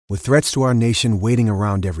With threats to our nation waiting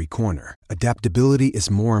around every corner, adaptability is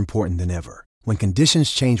more important than ever. When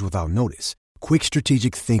conditions change without notice, quick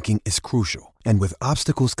strategic thinking is crucial. And with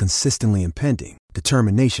obstacles consistently impending,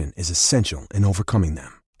 determination is essential in overcoming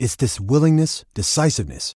them. It's this willingness,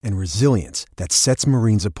 decisiveness, and resilience that sets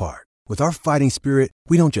Marines apart. With our fighting spirit,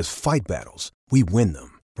 we don't just fight battles, we win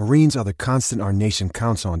them. Marines are the constant our nation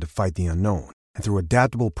counts on to fight the unknown. And through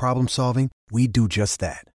adaptable problem solving, we do just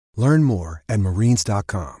that. Learn more at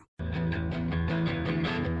marines.com.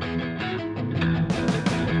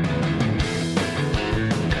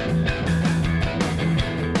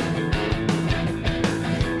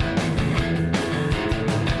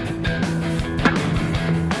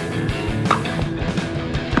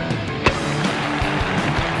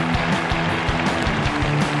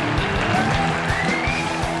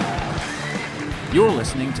 You're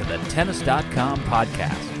listening to the Tennis.com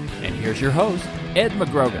podcast. And here's your host, Ed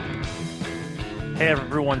McGrogan. Hey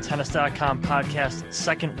everyone, Tennis.com podcast,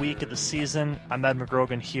 second week of the season. I'm Ed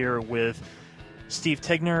McGrogan here with Steve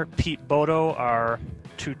Tigner, Pete Bodo, our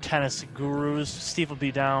two tennis gurus. Steve will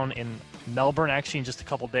be down in Melbourne actually in just a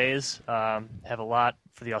couple days. Have a lot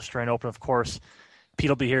for the Australian Open, of course.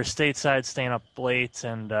 Pete will be here stateside, staying up late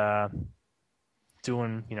and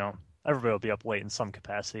doing, everybody will be up late in some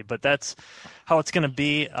capacity, but that's how it's going to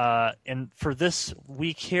be. And for this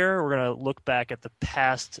week here, we're going to look back at the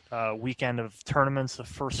past weekend of tournaments, the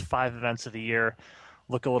first 5 events of the year,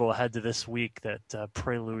 look a little ahead to this week that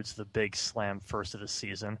preludes the big slam first of the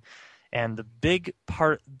season. And the big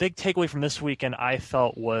takeaway from this weekend, I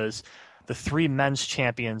felt, was the 3 men's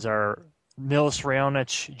champions are Milos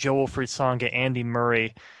Raonic, Jo-Wilfried Tsonga, Andy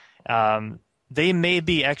Murray. They may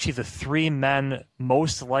be actually the 3 men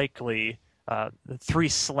most likely, the 3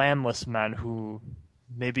 slamless men who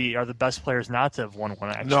maybe are the best players not to have won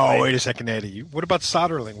one. Actually, no, wait a second, Eddie. What about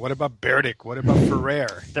Soderling? What about Berdick? What about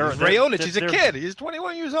Ferrer? Raonic, he's a kid. He's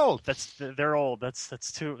 21 years old. They're old. That's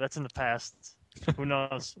in the past. Who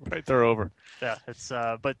knows? Right, they're over. Yeah, it's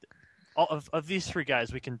but all of these 3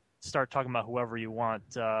 guys, we can start talking about whoever you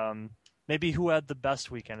want. Maybe who had the best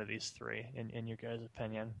weekend of these 3 in your guys'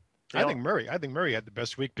 opinion? I think Murray had the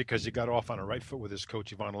best week because he got off on a right foot with his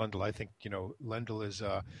coach Ivan Lendl. I think Lendl is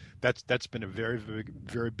that's been a very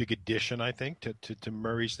very big addition, I think, to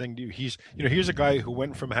Murray's thing. Here's a guy who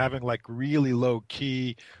went from having like really low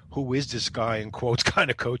key, who is this guy in quotes kind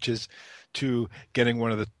of coaches, to getting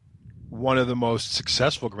one of the most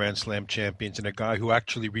successful Grand Slam champions, and a guy who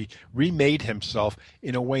actually remade himself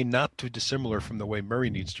in a way not too dissimilar from the way Murray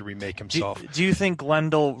needs to remake himself. Do you think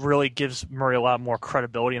Lendl really gives Murray a lot more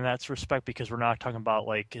credibility in that respect, because we're not talking about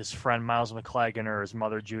like his friend Miles McClagan or his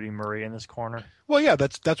mother Judy Murray in this corner? Well, yeah,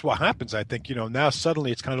 that's what happens. I think, now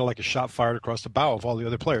suddenly it's kind of like a shot fired across the bow of all the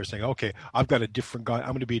other players saying, okay, I've got a different guy. I'm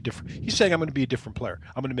going to be he's saying I'm going to be a different player.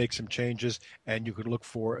 I'm going to make some changes, and you could look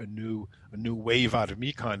for a new wave out of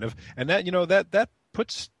me, kind of. And that, that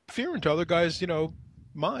puts fear into other guys,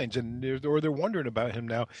 minds, and they're wondering about him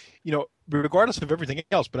now, regardless of everything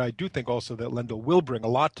else. But I do think also that Lendl will bring a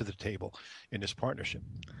lot to the table in this partnership.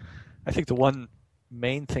 I think the one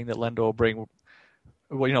main thing that Lendl will bring,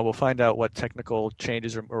 we'll find out what technical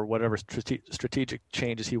changes or whatever strategic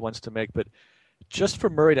changes he wants to make. But just for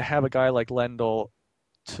Murray to have a guy like Lendl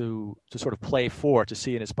to sort of play for, to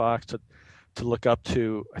see in his box, to look up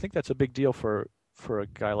to, I think that's a big deal for a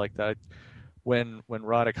guy like that. When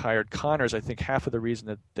Roddick hired Connors, I think half of the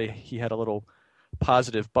reason that he had a little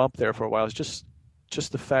positive bump there for a while is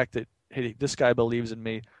just the fact that, hey, this guy believes in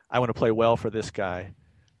me. I want to play well for this guy.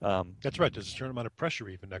 That's right. There's a certain amount of pressure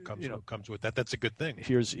even that comes with that. That's a good thing.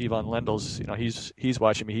 Here's Ivan Lendl's. He's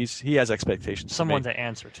watching me. He has expectations. Someone to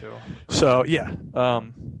answer to. So yeah,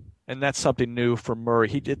 and that's something new for Murray.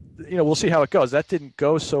 He did. We'll see how it goes. That didn't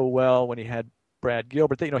go so well when he had Brad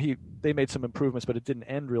Gilbert. They made some improvements, but it didn't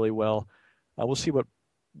end really well. We'll see what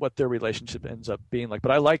their relationship ends up being like.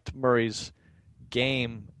 But I liked Murray's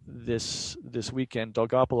game this weekend.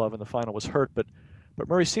 Dolgopolov in the final was hurt, but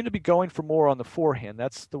Murray seemed to be going for more on the forehand.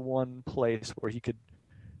 That's the one place where he could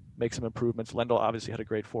make some improvements. Lendl obviously had a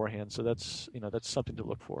great forehand, so that's something to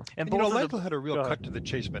look for. And Lendl had a real cut to the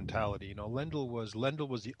chase mentality. Lendl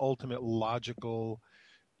was the ultimate logical,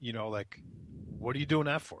 like, what are you doing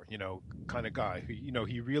that for? Kind of guy who,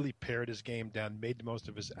 he really pared his game down, made the most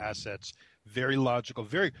of his assets, very logical,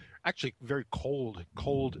 very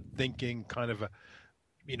cold thinking kind of a,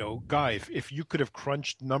 guy. If you could have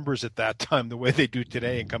crunched numbers at that time the way they do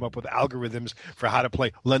today and come up with algorithms for how to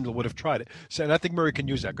play, Lendl would have tried it. So, and I think Murray can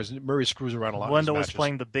use that because Murray screws around a lot. Lendl was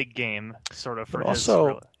playing the big game, sort of. For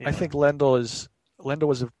I think Lendl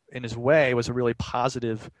was in his way was a really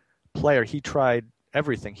positive player. He tried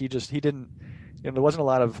everything. He didn't there wasn't a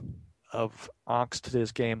lot of angst to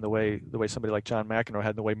his game the way somebody like John McEnroe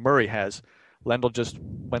had, the way Murray has. Lendl just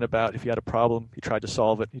went about, if he had a problem, he tried to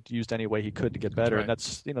solve it. He used any way he could to get better, right.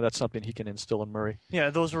 And that's something he can instill in Murray.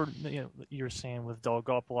 Yeah, those were, you were saying with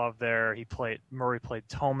Dolgopolov there. Murray played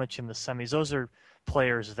Tomic in the semis. Those are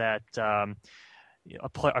players that a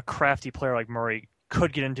crafty player like Murray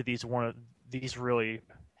could get into these really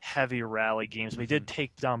heavy rally games. But he did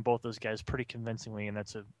take down both those guys pretty convincingly, and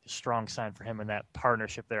that's a strong sign for him in that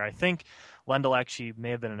partnership there. I think Lendl actually may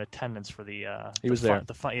have been in attendance for the he was there.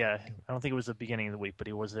 Yeah, I don't think it was the beginning of the week, but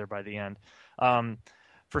he was there by the end.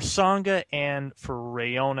 For Tsonga and for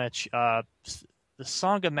Raonic, the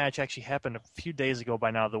Tsonga match actually happened a few days ago by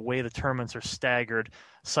now. The way the tournaments are staggered,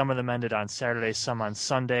 some of them ended on Saturday, some on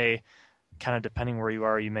Sunday. Kind of depending where you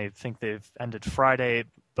are, you may think they've ended Friday.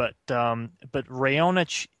 But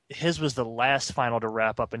Raonic, his was the last final to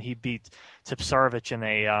wrap up, and he beat Tipsarevic in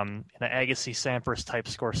an Agassi-Sampras type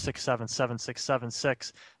score, 6-7, 7-6,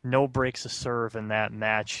 7-6. No breaks of serve in that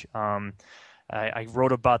match. I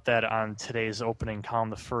wrote about that on today's opening column,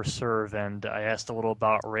 the first serve, and I asked a little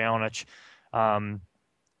about Raonic.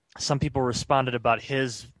 Some people responded about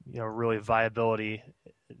his really viability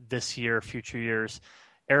this year, future years.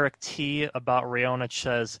 Eric T. about Raonic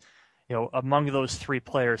says, among those three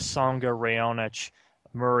players, Tsonga, Raonic,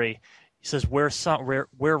 Murray, he says where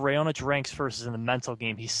Raonic ranks first is in the mental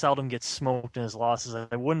game. He seldom gets smoked in his losses.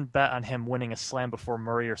 I wouldn't bet on him winning a slam before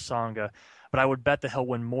Murray or Tsonga, but I would bet that he'll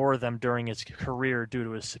win more of them during his career due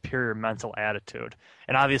to his superior mental attitude.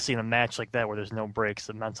 And obviously in a match like that where there's no breaks,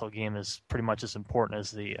 the mental game is pretty much as important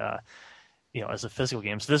as as a physical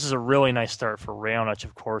game. So this is a really nice start for Raonic,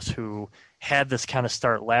 of course, who had this kind of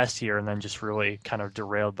start last year and then just really kind of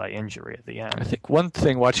derailed by injury at the end. I think one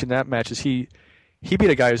thing watching that match is he beat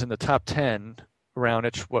a guy who's in the top 10,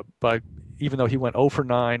 Raonic, but even though he went 0 for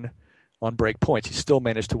 9 on break points, he still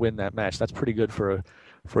managed to win that match. That's pretty good for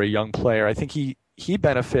a young player. I think he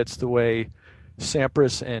benefits the way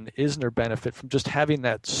Sampras and Isner benefit from just having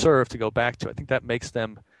that serve to go back to. I think that makes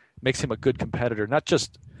him a good competitor, not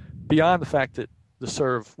just beyond the fact that the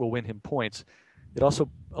serve will win him points. It also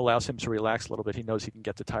allows him to relax a little bit. He knows he can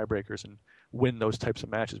get to tiebreakers and win those types of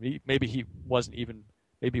matches. Maybe he was even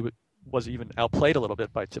outplayed a little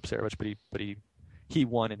bit by Tipsarevic, but he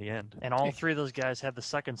won in the end. And all three of those guys have the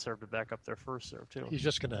second serve to back up their first serve too. He's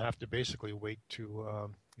just going to have to basically wait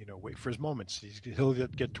for his moments. He'll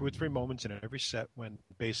get 2 or 3 moments in every set when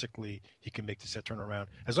basically he can make the set turn around.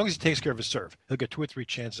 As long as he takes care of his serve, he'll get 2 or 3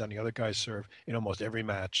 chances on the other guy's serve in almost every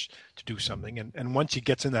match to do something. And once he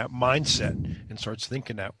gets in that mindset and starts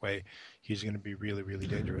thinking that way, he's going to be really, really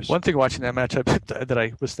dangerous. One thing watching that match that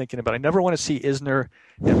I was thinking about, I never want to see Isner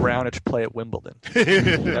and Raonic play at Wimbledon.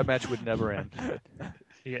 That match would never end.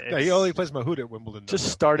 Yeah, he only plays Mahut at Wimbledon. Just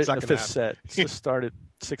start it in the 5th set. Just start it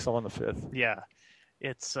 6-0 in the 5th. Yeah,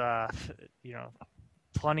 it's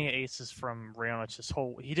plenty of aces from Raonic this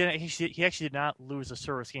whole. He actually did not lose a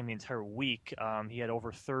service game the entire week. He had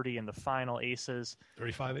over 30 in the final aces.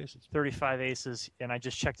 35 aces. 35 aces, and I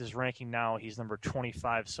just checked his ranking now. He's number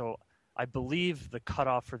 25. So I believe the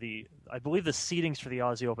cutoff for the seedings for the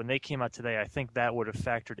Aussie Open, they came out today. I think that would have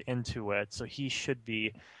factored into it. So he should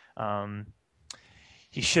be.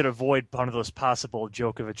 He should avoid one of those possible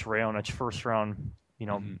Djokovic-Raonic first round,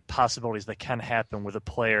 possibilities that can happen with a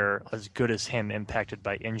player as good as him impacted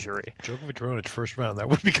by injury. Djokovic-Raonic first round, that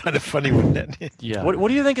would be kind of funny, wouldn't it? Yeah. What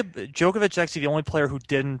do you think of Djokovic? Actually, the only player who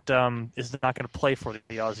is not going to play for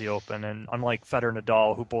the Aussie Open, and unlike Federer and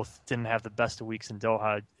Nadal, who both didn't have the best of weeks in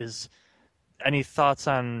Doha, any thoughts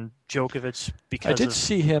on Djokovic because I did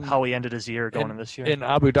see him how he ended his year going in this year? In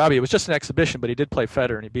Abu Dhabi, it was just an exhibition, but he did play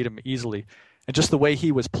Federer, and he beat him easily. And just the way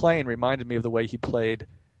he was playing reminded me of the way he played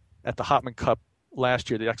at the Hopman Cup last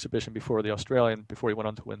year, the exhibition before he went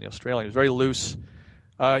on to win the Australian. He was very loose.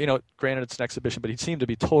 Granted it's an exhibition, but he seemed to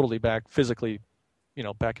be totally back physically,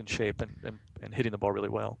 back in shape and hitting the ball really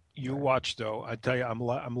well. You watch though. I tell you,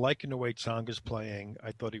 I'm liking the way Tsonga's playing.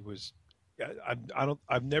 I thought he was.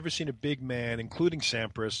 I've never seen a big man, including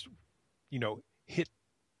Sampras, hit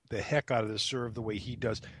the heck out of the serve the way he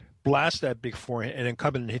does. Blast that big forehand and then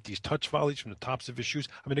come in and hit these touch volleys from the tops of his shoes.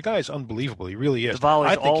 I mean, the guy is unbelievable. He really is. The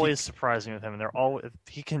volleys always surprising with him, and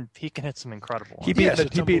he can hit some incredible ones. He beat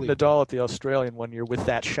Nadal at the Australian one year with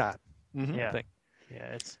that shot. Mm-hmm. Yeah,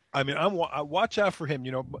 it's. I mean, I watch out for him.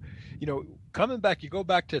 Coming back, you go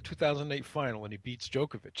back to 2008 final when he beats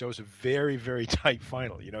Djokovic. It was a very, very tight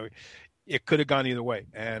final. It could have gone either way,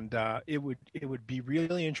 and it would be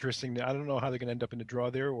really interesting. I don't know how they're going to end up in the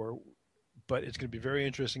draw there, but it's going to be very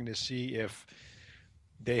interesting to see if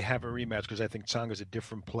they have a rematch because I think Tsonga's a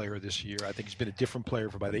different player this year. I think he's been a different player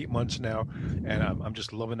for about 8 months now, and I'm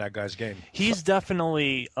just loving that guy's game. He's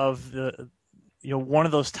definitely one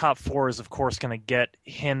of those top four is, of course, going to get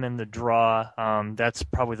him in the draw. That's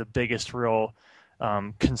probably the biggest real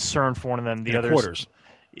concern for one of them. The others, quarters.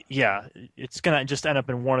 Yeah, it's going to just end up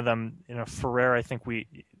in one of them. Ferrer, I think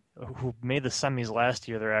who made the semis last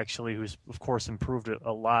year there actually, who's of course improved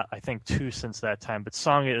a lot, I think, too, since that time. But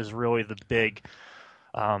Tsonga is really the big.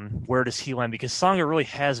 Where does he land? Because Tsonga really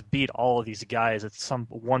has beat all of these guys at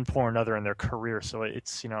one point or another in their career. So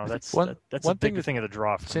it's that's a big thing of the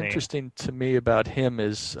draw for me. What's interesting to me about him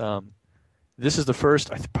is this is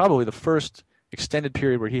probably the first extended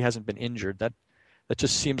period where he hasn't been injured. That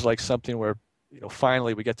just seems like something where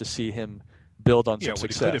finally we get to see him build on some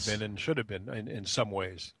success. Yeah, what he could have been and should have been in some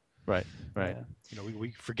ways. Right. Yeah.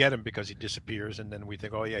 We forget him because he disappears, and then we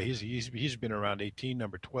think, oh yeah, he's been around 18,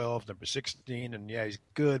 number 12, number 16, and yeah, he's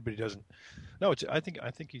good, but he doesn't. No, I think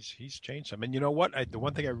he's changed some. And you know what? The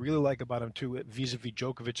one thing I really like about him too, vis-a-vis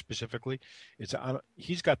Djokovic specifically, is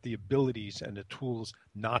he's got the abilities and the tools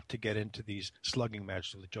not to get into these slugging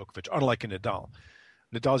matches with Djokovic, unlike Nadal.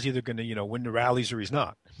 Nadal's either going to, win the rallies or he's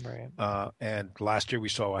not. Right. And last year we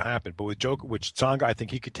saw what happened. But with Tsonga, I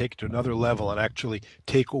think he could take it to another level and actually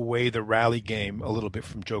take away the rally game a little bit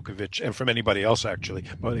from Djokovic and from anybody else, actually.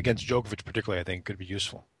 But against Djokovic particularly, I think it could be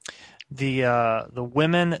useful. The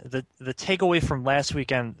women, the takeaway from last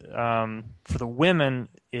weekend for the women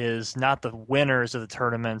is not the winners of the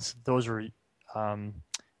tournaments. Those were Zhang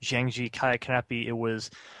Ji, Kaia Kanepi. It was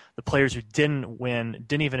the players who didn't win,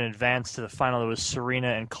 didn't even advance to the final. It was Serena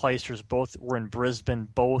and Clijsters. Both were in Brisbane.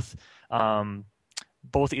 Both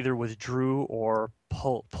either withdrew or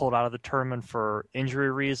pulled out of the tournament for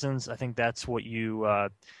injury reasons. I think that's what you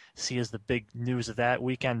see as the big news of that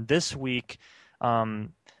weekend. This week,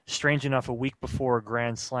 strange enough, a week before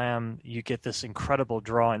Grand Slam, you get this incredible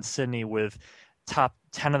draw in Sydney with top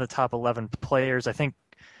 10 of the top 11 players.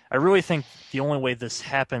 I really think the only way this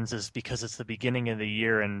happens is because it's the beginning of the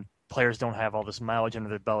year and players don't have all this mileage under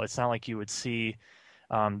their belt. It's not like you would see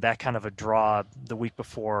that kind of a draw the week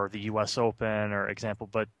before the U.S. Open or example.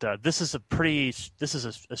 But this is a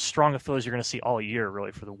strong affiliate as you're going to see all year,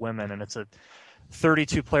 really, for the women. And it's a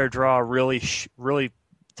 32-player draw, really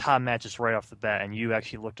top matches right off the bat. And you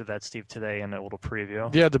actually looked at that, Steve, today in a little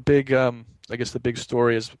preview. Yeah, the big, I guess the big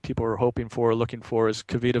story is people are looking for is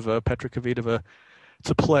Petra Kvitova,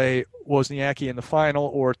 to play Wozniacki in the final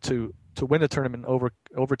or to win the tournament and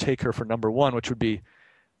overtake her for number one, which would be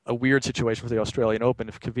a weird situation for the Australian Open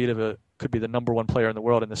if Kvitova could be the number one player in the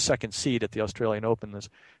world and the second seed at the Australian Open. The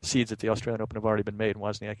seeds at the Australian Open have already been made, and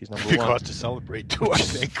Wozniacki's number one. Cause to celebrate too, I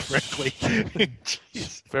think, frankly.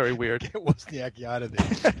 Very weird. Get Wozniacki out of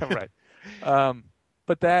there. Right.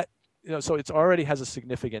 But that, so it already has a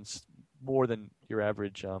significance more than your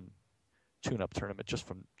average tune-up tournament just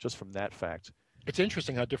from that fact. It's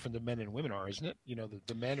interesting how different the men and women are, isn't it?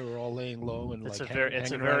 The men are all laying low and it's like a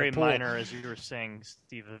very minor, as you were saying,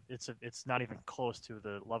 Steve. It's not even close to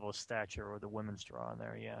the level of stature or the women's draw in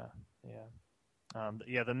there. Yeah.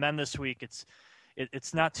 The men this week, it's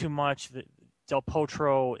not too much. Del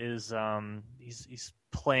Potro is he's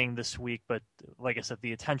playing this week, but like I said,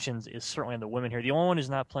 the attention is certainly on the women here. The only one who's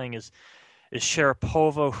not playing is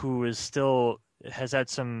Sharapova, who has had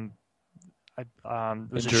some.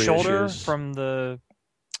 There's a shoulder issues from the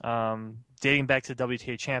dating back to the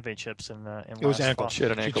WTA championships in it was ankle. She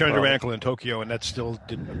turned her ankle in Tokyo, and that still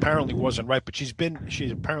apparently wasn't right. But she's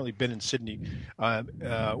apparently been in Sydney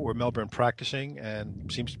or Melbourne practicing,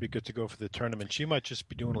 and seems to be good to go for the tournament. She might just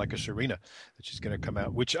be doing like a Serena, that she's going to come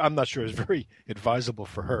out, which I'm not sure is very advisable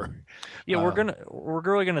for her. Yeah, we're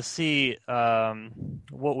really gonna see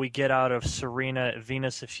what we get out of Serena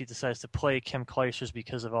Venus if she decides to play Kim Clijsters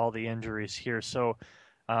because of all the injuries here. So.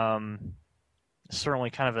 Certainly,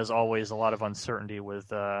 kind of as always, a lot of uncertainty with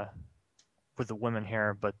the women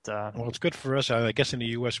here. But well, it's good for us. I guess in the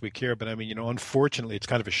U.S. we care, but I mean, unfortunately, it's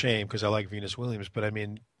kind of a shame because I like Venus Williams. But I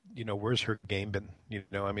mean, where's her game been?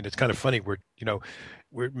 I mean, it's kind of funny.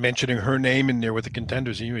 We're mentioning her name in there with the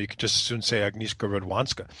contenders. You could just as soon say Agnieszka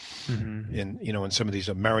Radwanska, in some of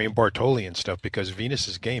these Marion Bartoli and stuff, because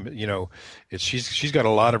Venus's game, she's got a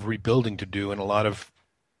lot of rebuilding to do and a lot of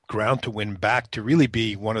ground to win back to really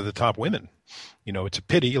be one of the top women. It's a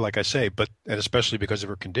pity, like I say, and especially because of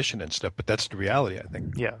her condition and stuff. But that's the reality, I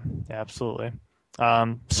think. Yeah, absolutely.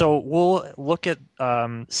 So we'll look at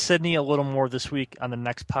Sydney a little more this week on the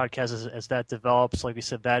next podcast as that develops. Like we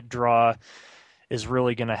said, that draw is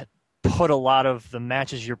really going to put a lot of the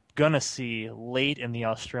matches you're going to see late in the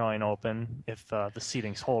Australian Open, if the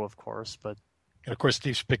seedings hold, of course. But And of course,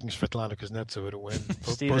 Steve's picking Svetlana Kuznetsova to win.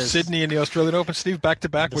 Steve Both Sydney and the Australian Open. Steve, back to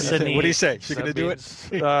back. What do you say? You're going to do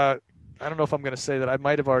it? I don't know if I'm going to say that. I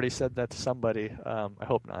might have already said that to somebody. I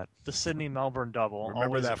hope not. The Sydney-Melbourne double.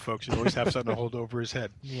 Remember that, folks. You always have something to hold over his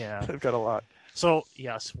head. Yeah. I've got a lot. So,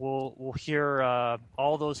 yes, we'll hear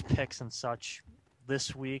all those picks and such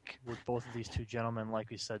this week with both of these two gentlemen. Like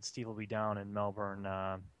we said, Steve will be down in Melbourne.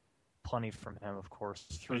 Plenty from him, of course,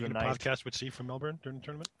 through the night. Podcast with Steve from Melbourne during the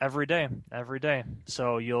tournament? Every day.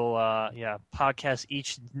 So you'll, podcast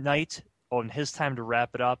each night on his time to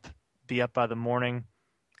wrap it up, be up by the morning.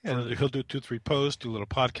 And he'll do 2-3 posts, do a little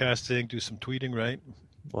podcasting, do some tweeting, right?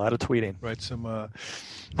 A lot of tweeting. Write some.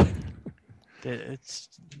 It's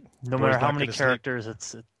no matter how many characters,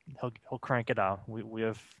 he'll crank it out.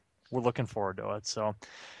 We're looking forward to it. So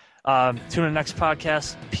tune in to the next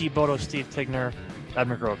podcast. Pete Bodo, Steve Tigner, Ed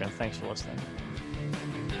McGrogan. Thanks for listening.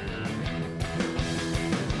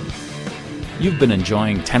 You've been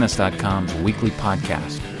enjoying Tennis.com's weekly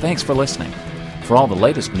podcast. Thanks for listening. For all the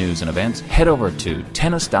latest news and events, head over to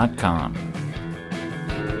Tennis.com.